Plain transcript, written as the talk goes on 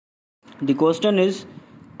The question is,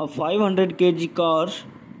 a 500 kg car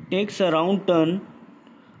takes a round turn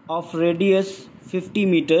of radius 50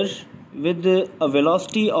 meters with a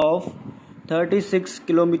velocity of 36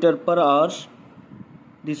 km per hour.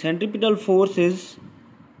 The centripetal force is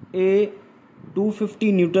A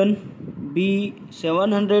 250 Newton, B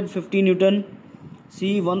 750 Newton,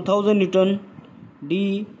 C 1000 Newton,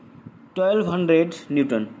 D 1200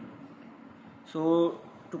 Newton. So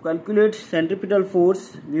to calculate centripetal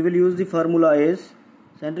force, we will use the formula as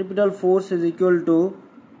centripetal force is equal to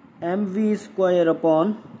mv square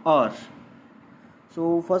upon r.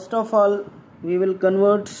 So first of all, we will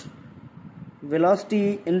convert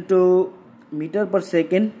velocity into meter per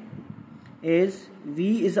second, as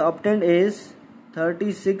v is obtained as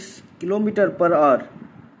 36 km per hour.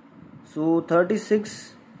 So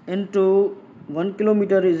 36 into 1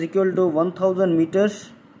 kilometer is equal to 1000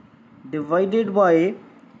 meters divided by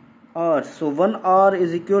r. So 1 hour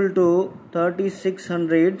is equal to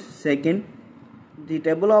 3600 second. The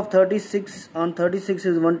table of 36 on 36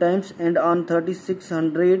 is 1 times, and on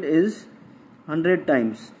 3600 is 100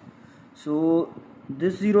 times. So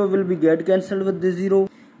this 0 will be get cancelled with this 0,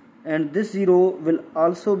 and this 0 will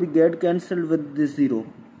also be get cancelled with this 0.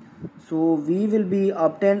 So v will be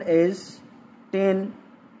obtained as 10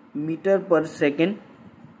 meter per second.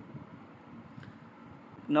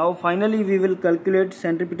 Now finally we will calculate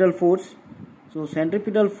centripetal force. So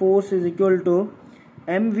centripetal force is equal to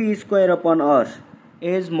mv square upon r,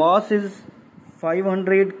 as mass is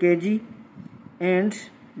 500 kg and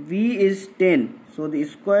v is 10. So the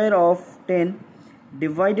square of 10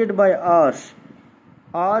 divided by r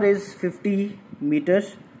is 50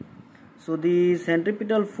 meters. So the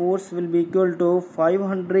centripetal force will be equal to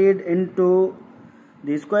 500 into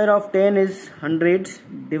the square of 10 is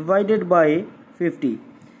 100 divided by 50.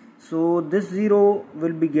 So this 0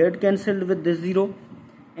 will be get cancelled with this 0,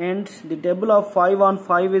 and the table of 5 on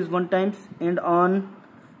 5 is 1 times, and on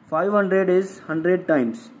 500 is 100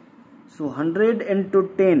 times. So 100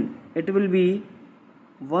 into 10, it will be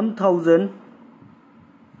 1000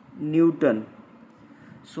 Newton.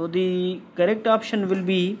 So the correct option will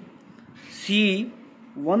be C,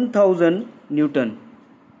 1000 Newton.